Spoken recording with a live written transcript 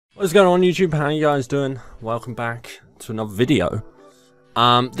What's going on YouTube? How you guys doing? Welcome back to another video.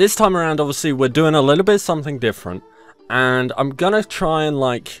 This time around, obviously, we're doing a little bit of something different. And I'm gonna try and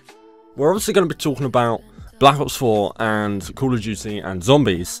we're obviously gonna be talking about Black Ops 4 and Call of Duty and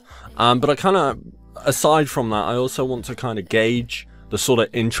zombies. But I kinda, aside from that, I also want to kind of gauge the sort of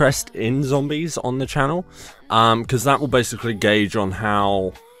interest in zombies on the channel. Because that will basically gauge on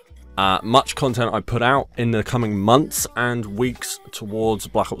how much content I put out in the coming months and weeks towards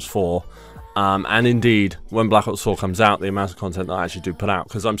Black Ops 4, and indeed when Black Ops 4 comes out, the amount of content that I actually do put out,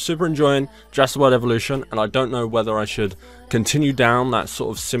 because I'm super enjoying Jurassic World Evolution, and I don't know whether I should continue down that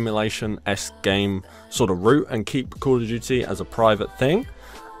sort of simulation-esque game sort of route and keep Call of Duty as a private thing,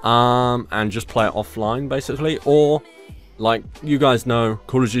 and just play it offline basically, or like you guys know,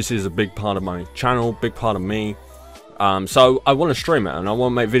 Call of Duty is a big part of my channel, big part of me. So I want to stream it and I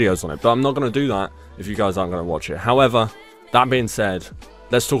want to make videos on it, but I'm not going to do that if you guys aren't going to watch it. However, that being said,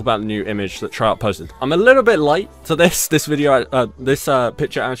 let's talk about the new image that Tryout posted. I'm a little bit late to this video. This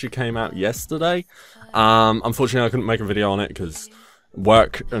picture actually came out yesterday. Unfortunately, I couldn't make a video on it because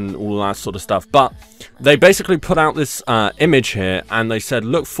work and all that sort of stuff. But they basically put out this image here, and they said,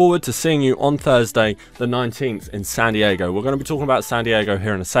 look forward to seeing you on Thursday the 19th in San Diego. We're going to be talking about San Diego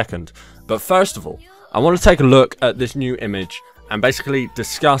here in a second. But first of all, I want to take a look at this new image and basically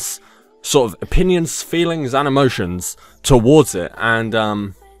discuss sort of opinions, feelings, and emotions towards it, and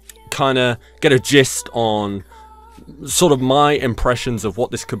kind of get a gist on sort of my impressions of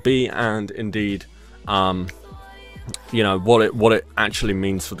what this could be, and indeed, you know, what it actually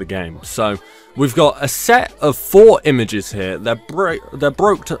means for the game. So we've got a set of 4 images here. They're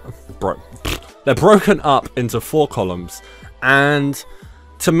broken up into 4 columns, and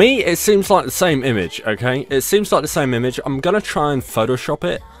to me, it seems like the same image, okay? It seems like the same image. I'm going to try and Photoshop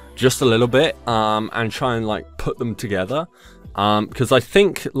it just a little bit, and try and, put them together. Because I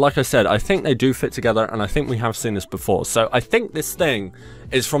think, like I said, I think they do fit together, and I think we have seen this before. So I think this thing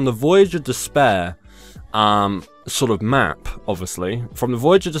is from the Voyage of Despair, sort of map, obviously. From the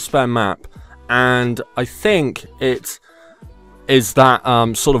Voyage of Despair map, and I think it is that,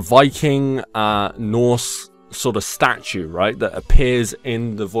 sort of Viking, Norse sort of statue, right, that appears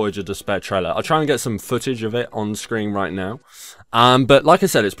in the Voyage of Despair trailer. I'll try and get some footage of it on screen right now. But like I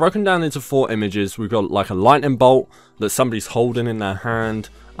said, it's broken down into 4 images. We've got like a lightning bolt that somebody's holding in their hand.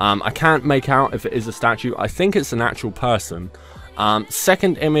 I can't make out if it is a statue. I think it's an actual person.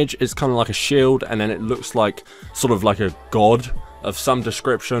 Second image is kind of like a shield, and then it looks like sort of like a god of some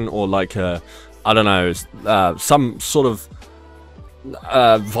description, or like a, I don't know, some sort of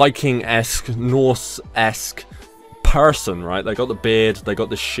Viking-esque, Norse-esque person, right? They got the beard, they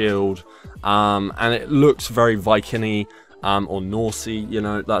got the shield, and it looks very Viking-y, or Norsey, you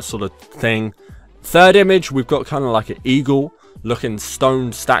know, that sort of thing. Third image, we've got kind of like an eagle looking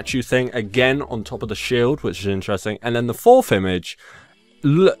stone statue thing, again on top of the shield, which is interesting. And then the fourth image,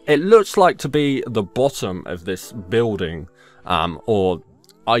 it looks like to be the bottom of this building, or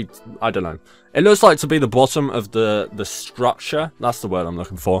I don't know. It looks like to be the bottom of the structure. That's the word I'm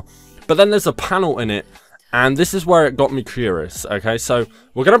looking for. But then there's a panel in it, and this is where it got me curious. Okay, so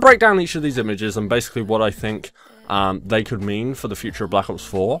we're going to break down each of these images and basically what I think they could mean for the future of Black Ops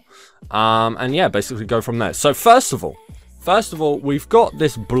 4. And yeah, basically go from there. So first of all, we've got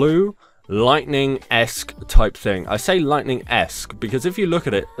this blue lightning-esque type thing. I say lightning-esque because if you look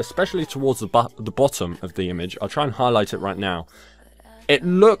at it, especially towards the bottom of the image, I'll try and highlight it right now. It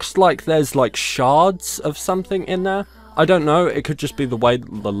looks like there's like shards of something in there. I don't know, it could just be the way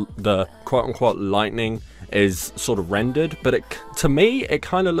the quote-unquote lightning is sort of rendered, but to me, it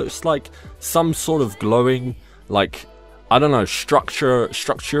kind of looks like some sort of glowing, like, I don't know, structural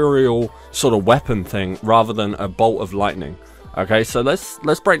sort of weapon thing rather than a bolt of lightning. Okay, so let's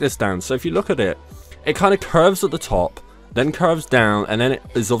break this down. So if you look at it, it kind of curves at the top, then curves down, and then it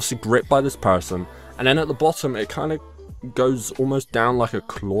is obviously gripped by this person, and then at the bottom, it kind of goes almost down like a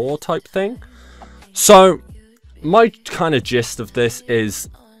claw type thing. So my kind of gist of this is,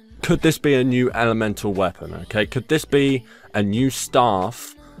 could this be a new elemental weapon? Okay, could this be a new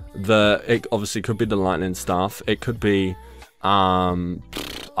staff? It obviously could be the lightning staff. It could be I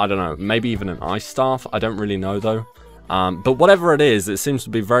don't know, maybe even an ice staff. I don't really know though. But whatever it is, it seems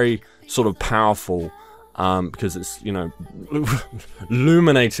to be very sort of powerful, because it's, you know,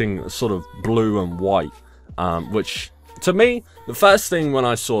 illuminating sort of blue and white, which to me, the first thing when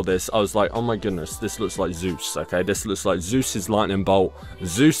I saw this, I was like, oh my goodness, this looks like Zeus, okay? This looks like Zeus's lightning bolt,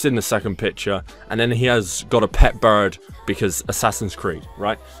 Zeus in the second picture, and then he has got a pet bird because Assassin's Creed,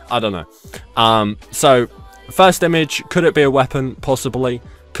 right? I don't know. So, first image, could it be a weapon? Possibly.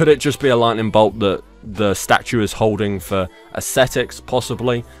 Could it just be a lightning bolt that the statue is holding for aesthetics?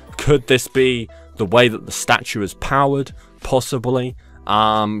 Possibly. Could this be the way that the statue is powered? Possibly.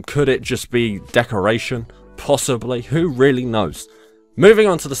 Could it just be decoration? Possibly. Who really knows? Moving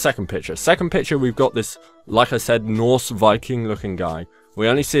on to the second picture. Second picture, we've got this, like I said, Norse Viking looking guy. We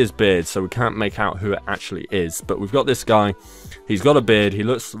only see his beard, so we can't make out who it actually is. But we've got this guy. He's got a beard. He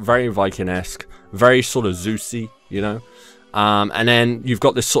looks very Viking-esque. Very sort of Zeusy, you know. And then you've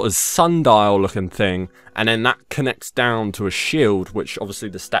got this sort of sundial looking thing. And then that connects down to a shield, which obviously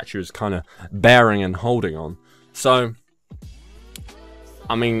the statue is kind of bearing and holding on. So,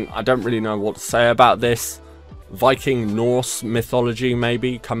 I mean, I don't really know what to say about this. Viking Norse mythology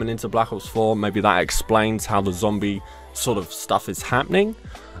maybe coming into Black Ops 4. Maybe that explains how the zombie sort of stuff is happening.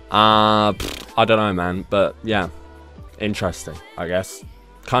 I don't know, man. But yeah, interesting, I guess.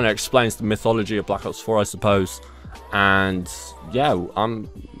 Kind of explains the mythology of Black Ops 4, I suppose. And yeah,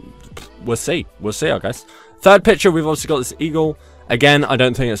 we'll see, I guess. Third picture, we've obviously got this eagle. Again, I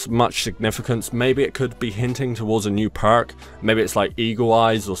don't think it's much significance. Maybe it could be hinting towards a new perk. Maybe it's like eagle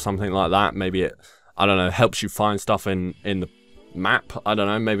eyes or something like that. Maybe it, I don't know, helps you find stuff in the map. I don't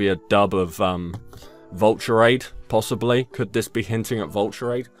know, maybe a dub of Vulture Raid, possibly. Could this be hinting at Vulture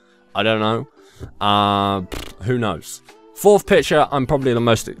Raid? I don't know. Who knows? Fourth picture, I'm probably the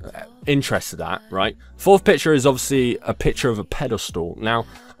most interested at, right? Fourth picture is obviously a picture of a pedestal. Now,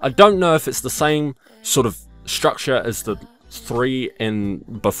 I don't know if it's the same sort of structure as the 3 in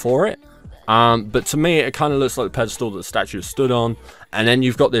before it. But to me, it kind of looks like the pedestal that the statue stood on. And then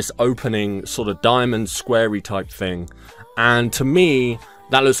you've got this opening sort of diamond squarey type thing. And to me,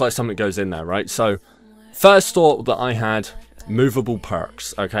 that looks like something goes in there, right? So, first thought that I had, movable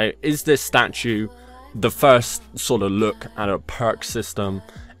perks, okay? Is this statue the first sort of look at a perk system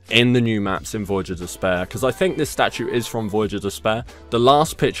in the new maps in Voyage of Despair? Because I think this statue is from Voyage of Despair. The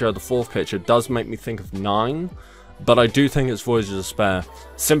last picture, the fourth picture, does make me think of 9. But I do think it's Voyage of Despair,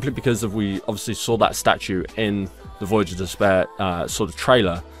 simply because we obviously saw that statue in the Voyage of Despair sort of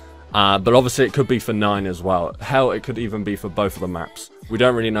trailer. But obviously it could be for 9 as well. Hell, it could even be for both of the maps. We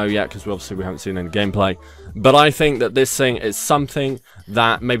don't really know yet, because we haven't seen any gameplay. But I think that this thing is something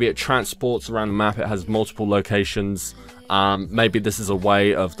that maybe it transports around the map. It has multiple locations. Maybe this is a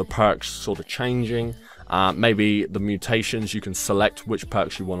way of the perks sort of changing. Maybe the mutations, you can select which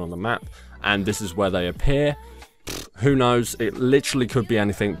perks you want on the map. And this is where they appear. Who knows? It literally could be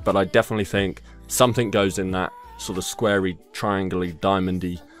anything, but I definitely think something goes in that sort of squarey, triangle-y,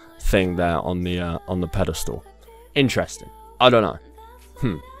 diamondy thing there on the pedestal. Interesting. I don't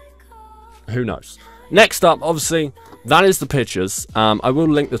know. Who knows? Next up, obviously, that is the pictures. I will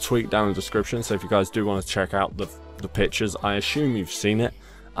link the tweet down in the description, so if you guys do want to check out the pictures, I assume you've seen it.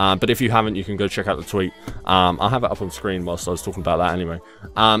 But if you haven't, you can go check out the tweet. I'll have it up on screen whilst I was talking about that anyway.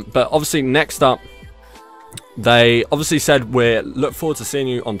 But obviously, next up, they obviously said we look forward to seeing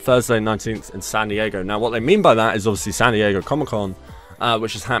you on Thursday 19th in San Diego. Now, what they mean by that is obviously San Diego Comic-Con,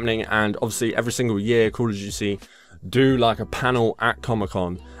 which is happening, and obviously every single year Call of Duty do like a panel at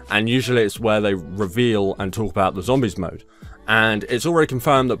Comic-Con, and usually it's where they reveal and talk about the zombies mode. And it's already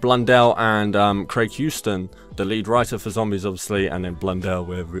confirmed that Blundell and Craig Houston, the lead writer for Zombies obviously, and then Blundell,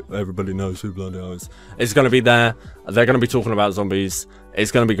 where everybody knows who Blundell is going to be there. They're going to be talking about zombies.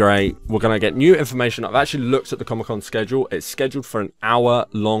 It's going to be great. We're going to get new information. I've actually looked at the Comic-Con schedule. It's scheduled for an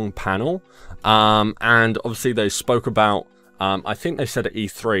hour-long panel. And obviously they spoke about, I think they said at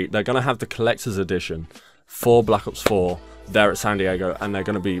E3, they're going to have the Collector's Edition for Black Ops 4 there at San Diego, and they're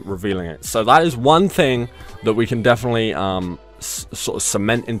going to be revealing it. So that is one thing that we can definitely sort of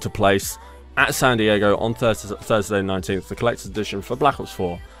cement into place at San Diego on Thursday 19th. The Collector's Edition for Black Ops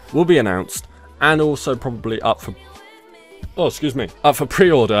 4 will be announced, and also probably up for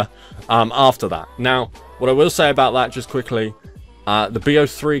pre-order after that. Now, what I will say about that just quickly, the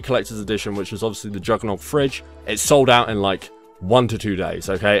BO3 Collector's Edition, which is obviously the Juggernaut fridge, it sold out in like 1 to 2 days,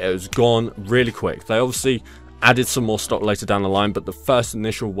 okay? It was gone really quick. They obviously added some more stock later down the line, but the first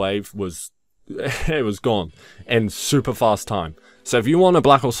initial wave was, it was gone in super fast time. So if you want a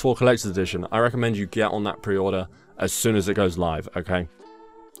Black Ops 4 Collector's Edition, I recommend you get on that pre-order as soon as it goes live, okay?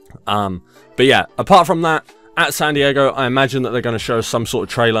 But yeah, apart from that, at San Diego, I imagine that they're going to show some sort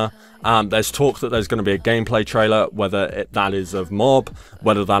of trailer. There's talk that there's going to be a gameplay trailer, whether that is of Mob,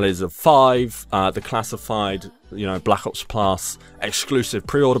 whether that is of 5, the classified, you know, Black Ops Plus exclusive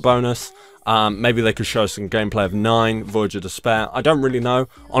pre-order bonus. Maybe they could show some gameplay of 9, Voyage of Despair. I don't really know.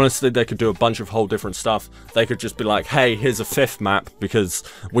 Honestly, they could do a bunch of whole different stuff. They could just be like, hey, here's a 5th map because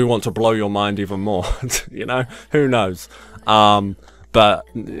we want to blow your mind even more. You know, who knows? But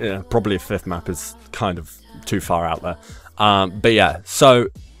yeah, probably a 5th map is kind of too far out there. But yeah, so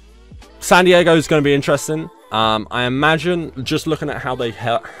San Diego is going to be interesting. I imagine, just looking at how they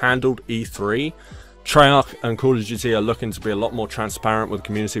handled E3, Treyarch and Call of Duty are looking to be a lot more transparent with the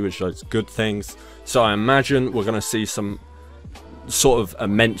community, which is good things. So I imagine we're going to see some sort of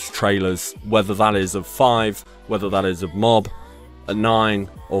immense trailers, whether that is of 5, whether that is of Mob, a 9,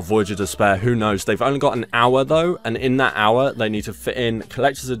 or Voyage of Despair, who knows. They've only got an hour though, and in that hour they need to fit in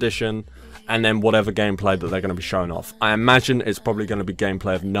Collector's Edition and then whatever gameplay that they're going to be showing off. I imagine it's probably going to be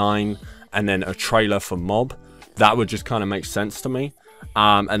gameplay of 9 and then a trailer for Mob. That would just kind of make sense to me.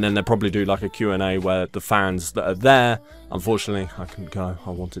 And then they'll probably do like a Q&A where the fans that are there, unfortunately I couldn't go, I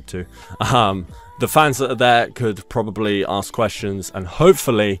wanted to, the fans that are there could probably ask questions, and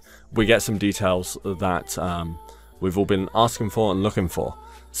hopefully we get some details that we've all been asking for and looking for.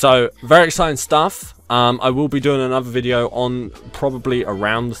 So very exciting stuff. I will be doing another video on probably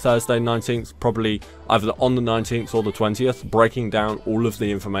around the Thursday 19th, probably either on the 19th or the 20th, breaking down all of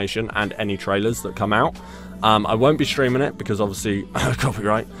the information and any trailers that come out. I won't be streaming it because obviously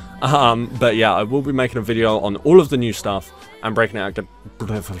copyright, but yeah, I will be making a video on all of the new stuff and breaking it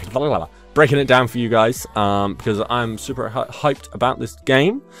down for you guys, because I'm super hyped about this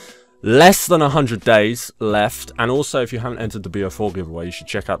game. Less than 100 days left, and also if you haven't entered the BO4 giveaway, you should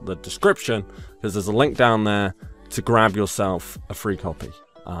check out the description because there's a link down there to grab yourself a free copy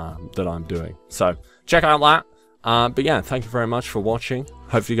that I'm doing. So check out that. But yeah, thank you very much for watching.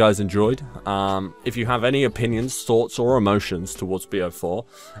 Hope you guys enjoyed. If you have any opinions, thoughts, or emotions towards BO4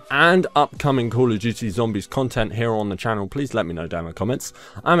 and upcoming Call of Duty Zombies content here on the channel, please let me know down in the comments.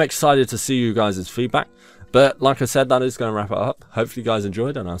 I'm excited to see you guys' feedback. But like I said, that is going to wrap it up. Hopefully you guys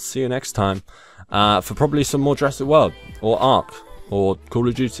enjoyed, and I'll see you next time for probably some more Jurassic World, or Ark, or Call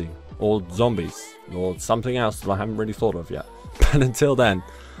of Duty, or Zombies, or something else that I haven't really thought of yet. But until then,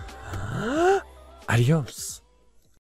 adios.